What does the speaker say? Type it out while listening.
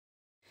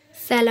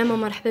سلام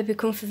ومرحبا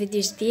بكم في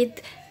فيديو جديد.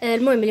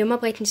 المهم اليوم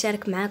بغيت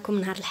نشارك معكم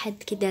نهار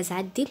الأحد كي داز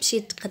عندي.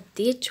 مشيت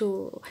غديت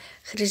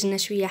وخرجنا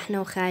شويه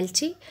حنا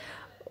وخالتي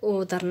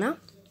ودرنا،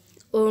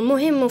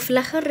 والمهم وفي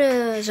الاخر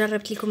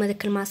جربت لكم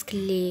هذاك الماسك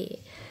اللي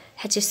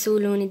حتى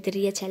سولوني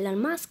الدريات على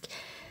الماسك،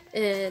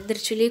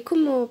 درتو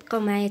لكم وبقاو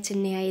معايا حتى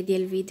النهايه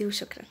ديال الفيديو.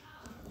 شكرا.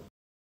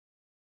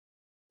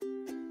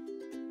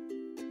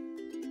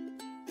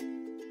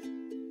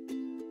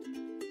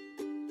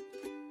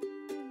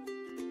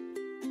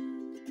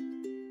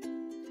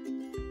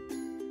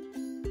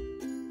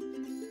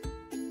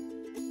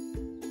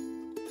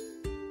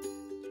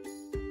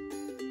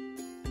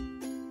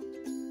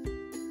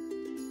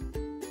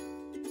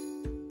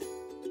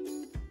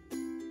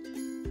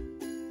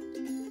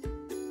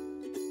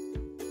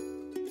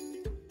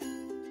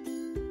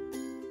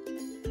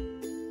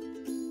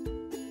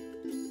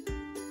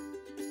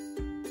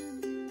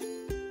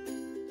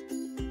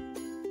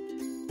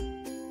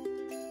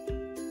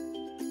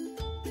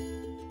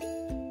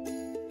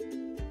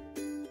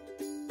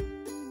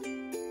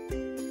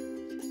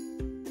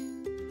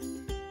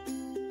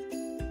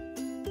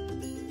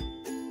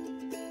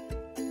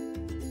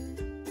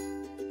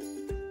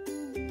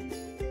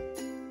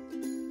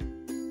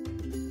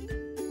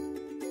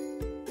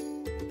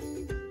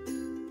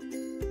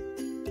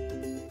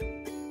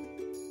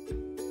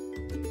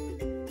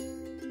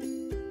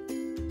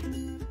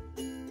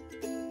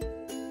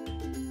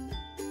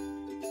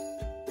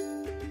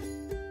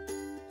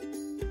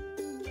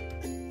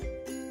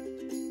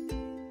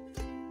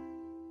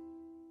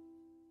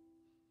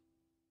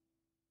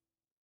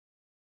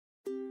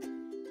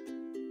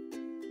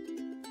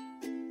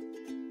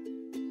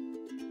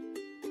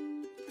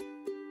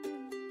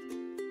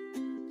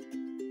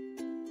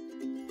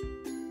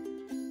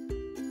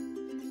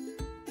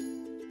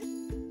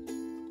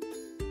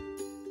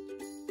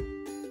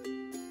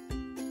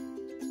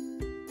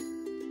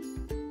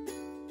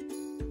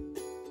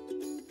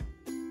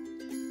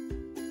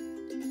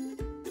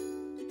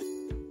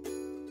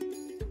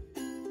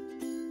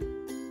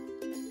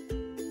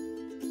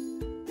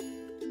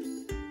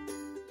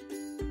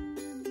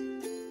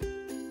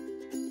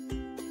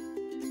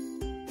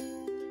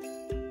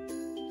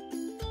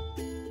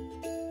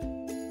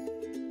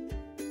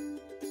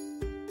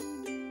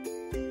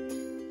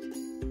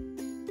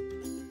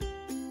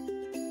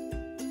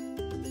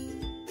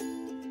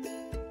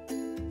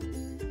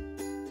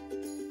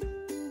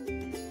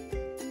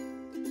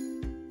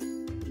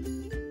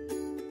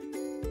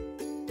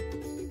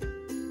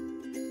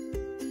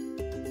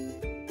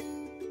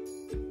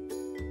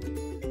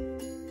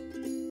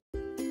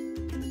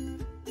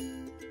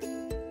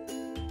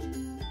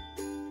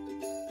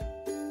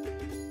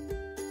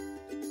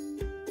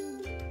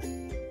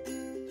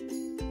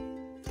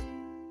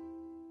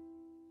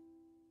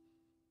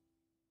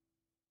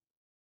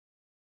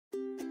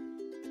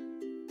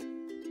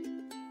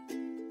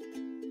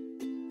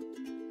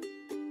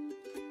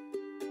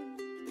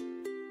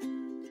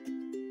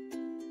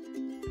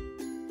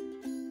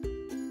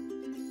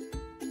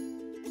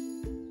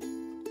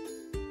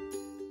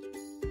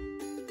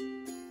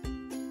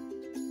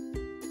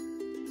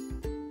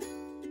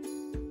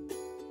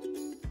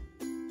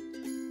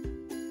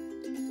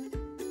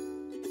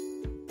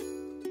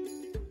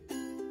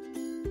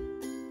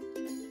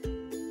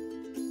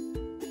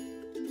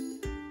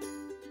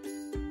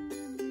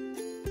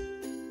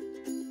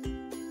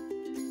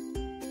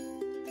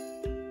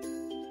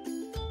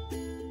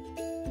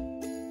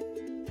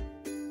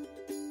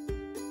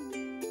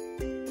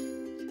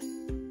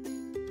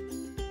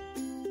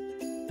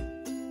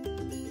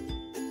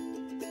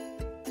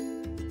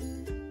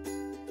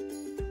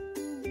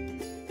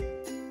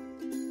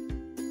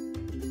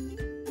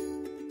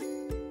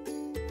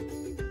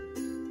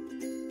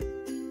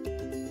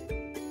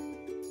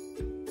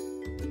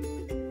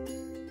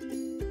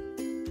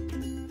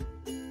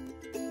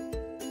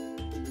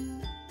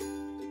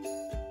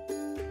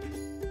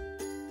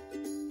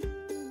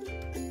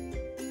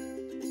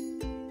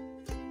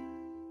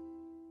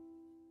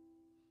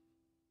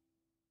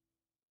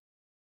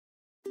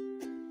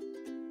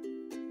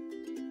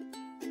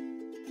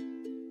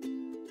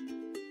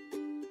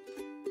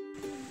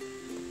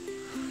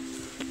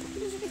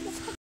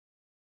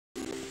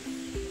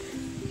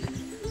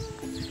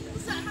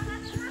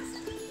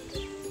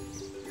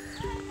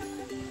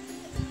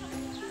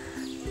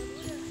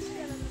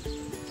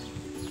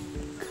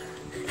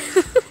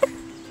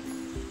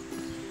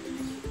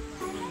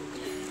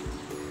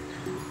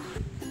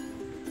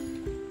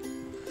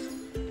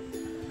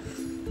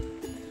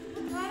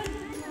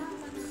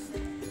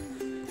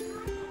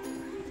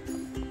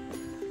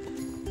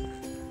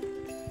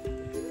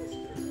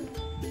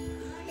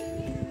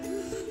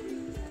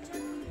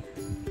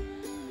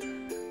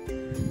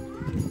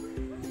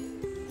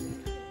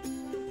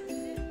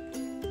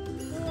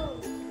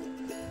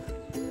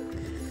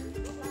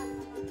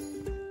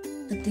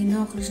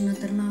 غدينا وخرجنا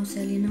درنا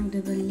وسالينا،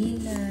 ودابا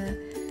الليل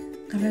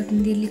قررت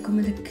ندير لكم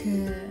هذاك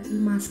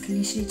الماسك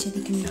اللي شريت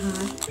هذيك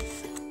النهار،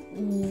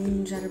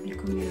 ونجرب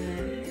لكم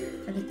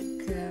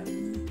هذاك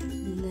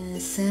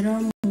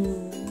السيروم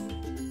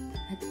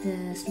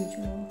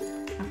سميتو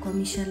اكوا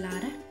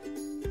ميشيلاري.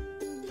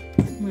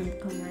 المهم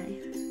بقاو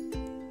معايا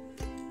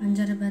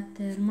غنجرب هاد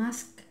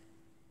الماسك.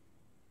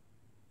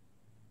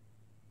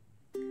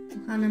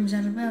 انا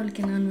مجرباه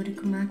ولكن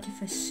غنوريكم معاه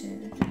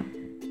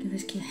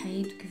كيفاش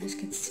كيحيد وكيفاش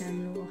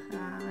كتستعملوه،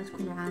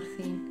 غتكونوا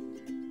عارفين.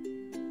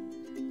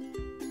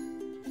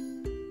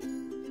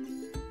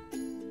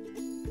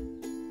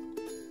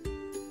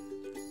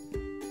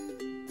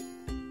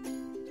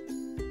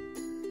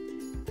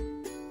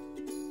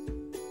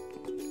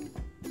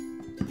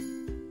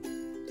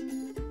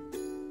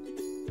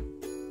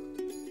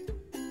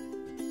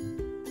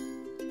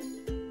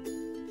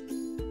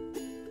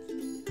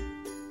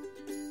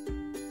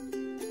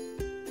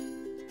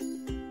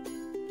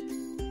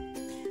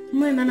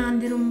 المهم انا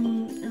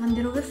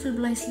غنديرو غير في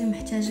البلايص اللي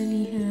محتاجه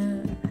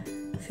ليه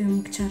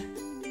فيهم كتر.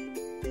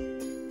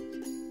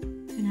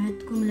 فين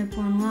عندكم لي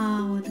بوان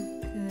نوار وداك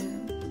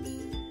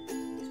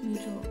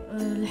سميتو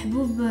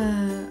الحبوب،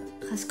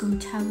 خاصكم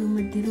تحاولوا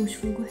ما ديروش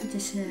فوقو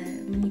حيت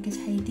ملي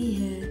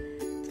كتحيديه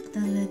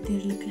تقدر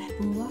دير لك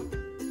الحبوبه.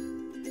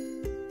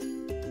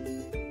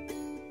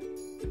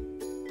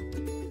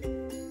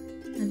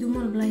 هادو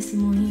هما البلايص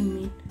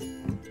المهمين.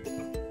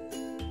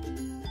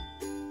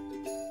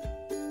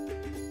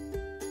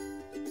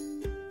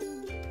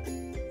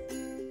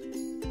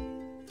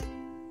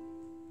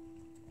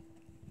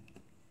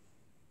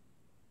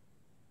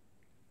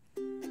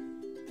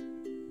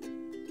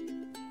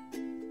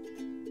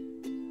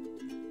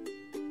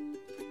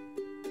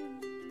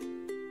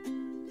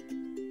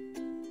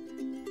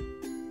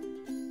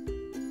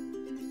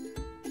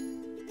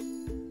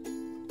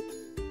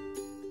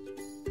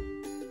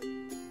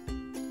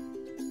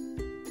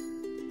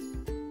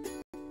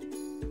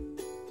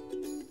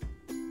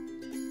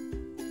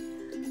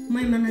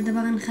 المهم انا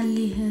دابا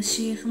غنخليه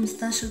شي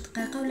 15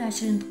 دقيقه ولا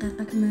 20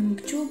 دقيقه كما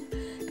مكتوب.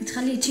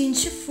 كتخليه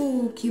تينشف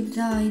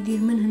وكيبدا يدير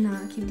من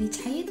هنا، كيبدا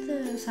يتحيد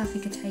صافي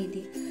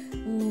كتحيديه.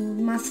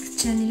 والماسك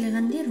الثاني اللي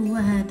غندير هو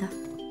هذا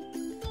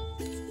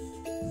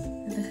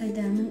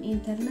خايداه من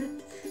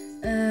الانترنت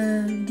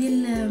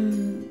ديال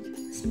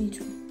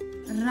سميتو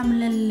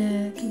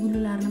الرمله،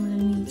 كيقولوا لها الرمله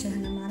الميته،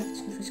 هنا ما عرفتش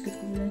كيفاش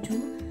كتقولوا لها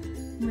نتوما.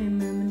 المهم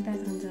من بعد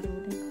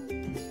غنجربوا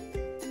لكم.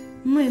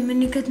 المهم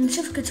ملي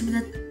كتنشف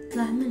كتبدا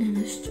طلع من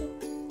هنا، شتو؟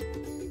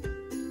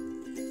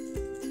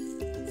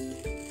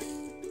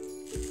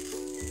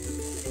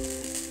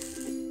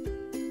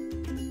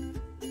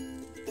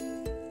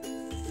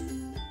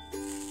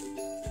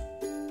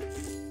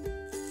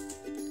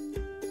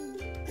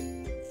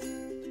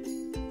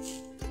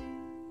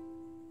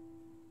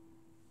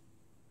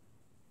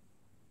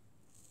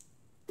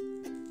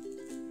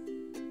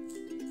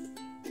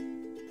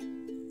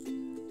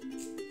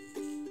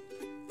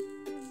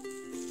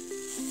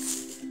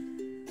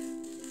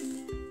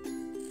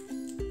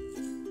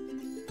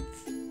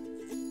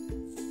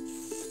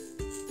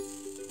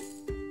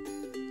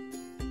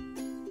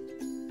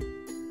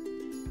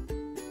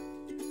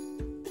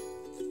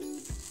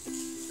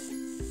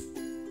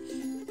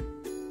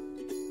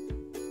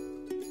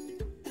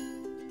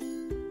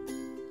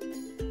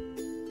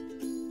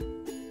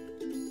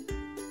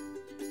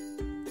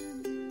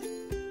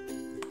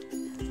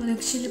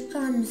 وداكشي اللي بقى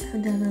غنمسحو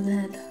دابا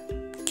بهذا.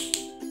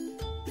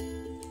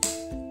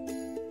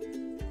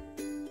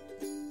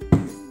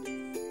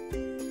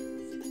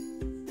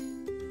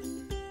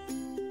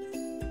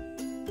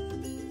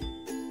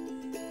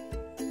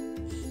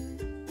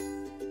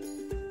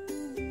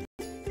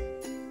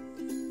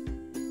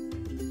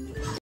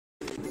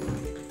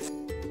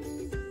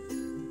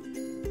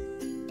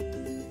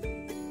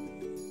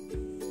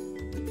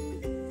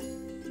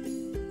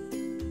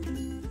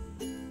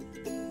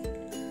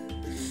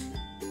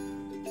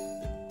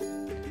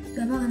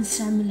 دابا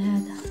غنستعمل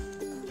هذا.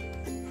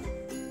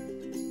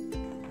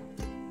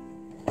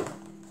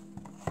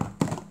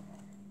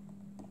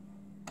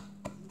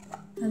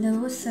 هذا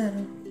هو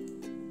السارو.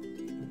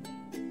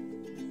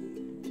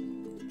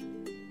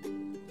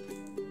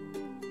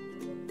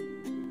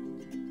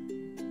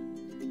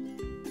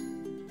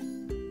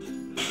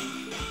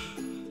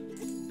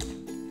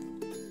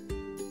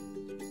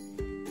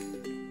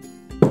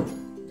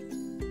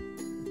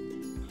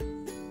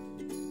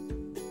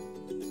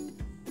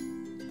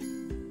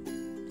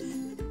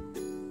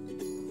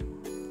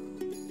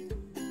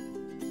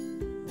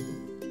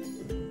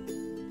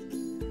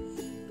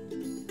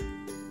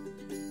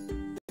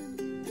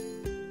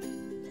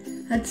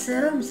 هاد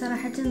السيروم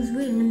صراحة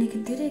زوين، ملي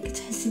كديريه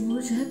كتحسي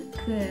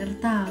بوجهك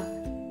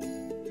رطاب.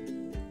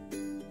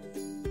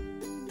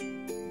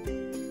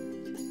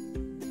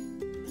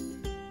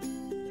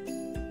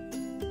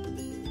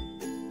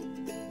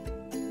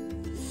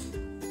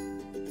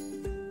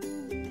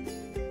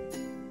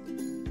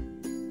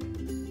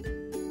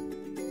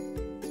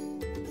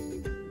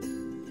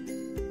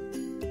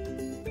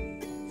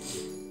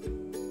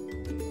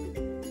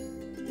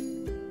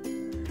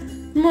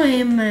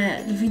 المهم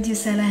الفيديو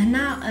سال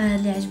هنا.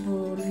 اللي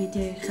عجبو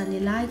الفيديو يخلي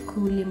لايك،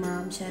 واللي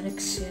ما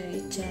مشاركش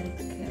يتشارك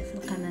في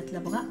القناة اللي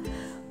بغى.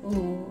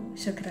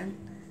 وشكرا،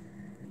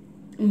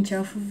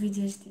 نشوفو في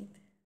فيديو جديد.